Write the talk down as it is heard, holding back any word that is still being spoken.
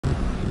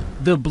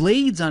The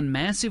blades on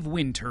massive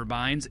wind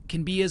turbines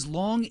can be as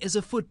long as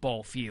a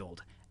football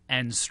field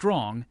and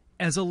strong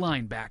as a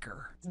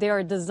linebacker. They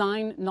are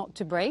designed not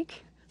to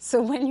break,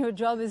 so when your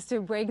job is to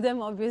break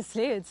them,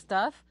 obviously it's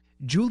tough.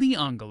 Julie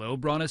Angelo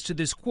brought us to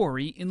this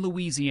quarry in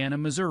Louisiana,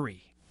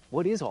 Missouri.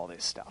 What is all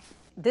this stuff?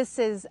 This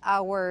is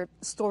our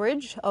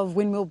storage of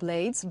windmill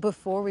blades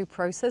before we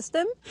process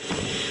them.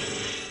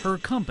 Her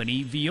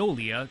company,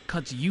 Veolia,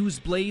 cuts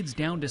used blades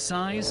down to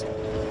size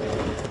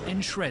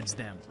and shreds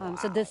them.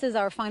 So this is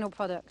our final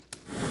product.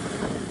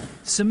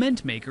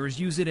 Cement makers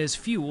use it as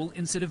fuel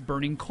instead of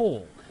burning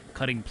coal,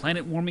 cutting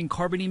planet-warming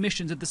carbon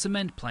emissions at the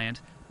cement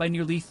plant by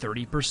nearly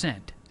 30%.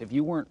 If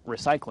you weren't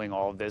recycling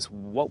all of this,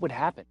 what would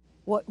happen?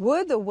 What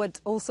would, or what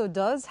also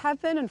does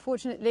happen,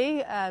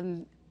 unfortunately,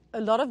 a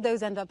lot of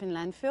those end up in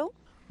landfill.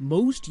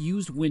 Most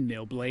used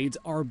windmill blades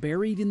are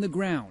buried in the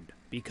ground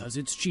because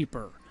it's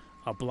cheaper.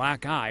 A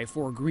black eye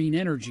for green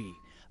energy.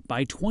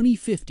 By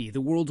 2050,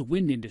 the world's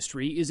wind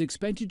industry is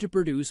expected to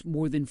produce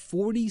more than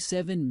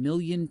 47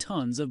 million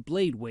tons of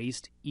blade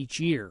waste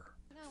each year.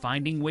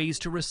 Finding ways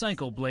to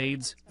recycle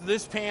blades,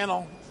 this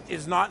panel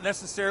is not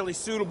necessarily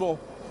suitable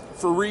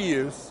for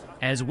reuse,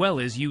 as well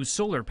as use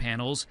solar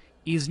panels,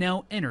 is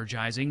now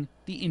energizing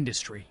the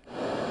industry.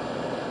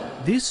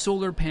 This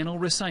solar panel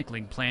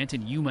recycling plant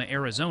in Yuma,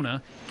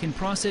 Arizona, can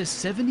process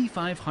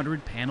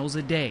 7,500 panels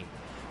a day.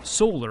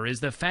 Solar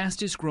is the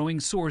fastest growing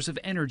source of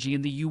energy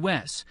in the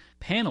U.S.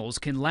 Panels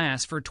can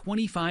last for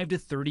 25 to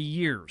 30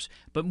 years,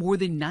 but more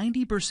than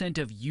 90%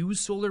 of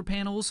used solar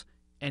panels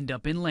end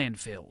up in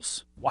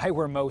landfills. Why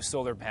were most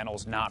solar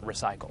panels not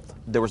recycled?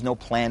 There was no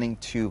planning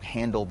to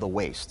handle the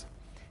waste,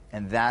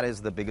 and that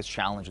is the biggest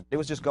challenge. It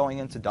was just going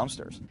into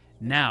dumpsters.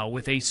 Now,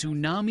 with a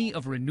tsunami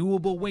of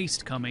renewable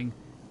waste coming,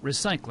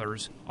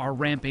 recyclers are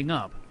ramping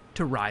up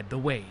to ride the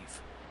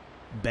wave.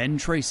 Ben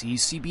Tracy,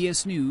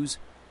 CBS News,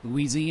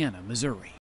 Louisiana, Missouri.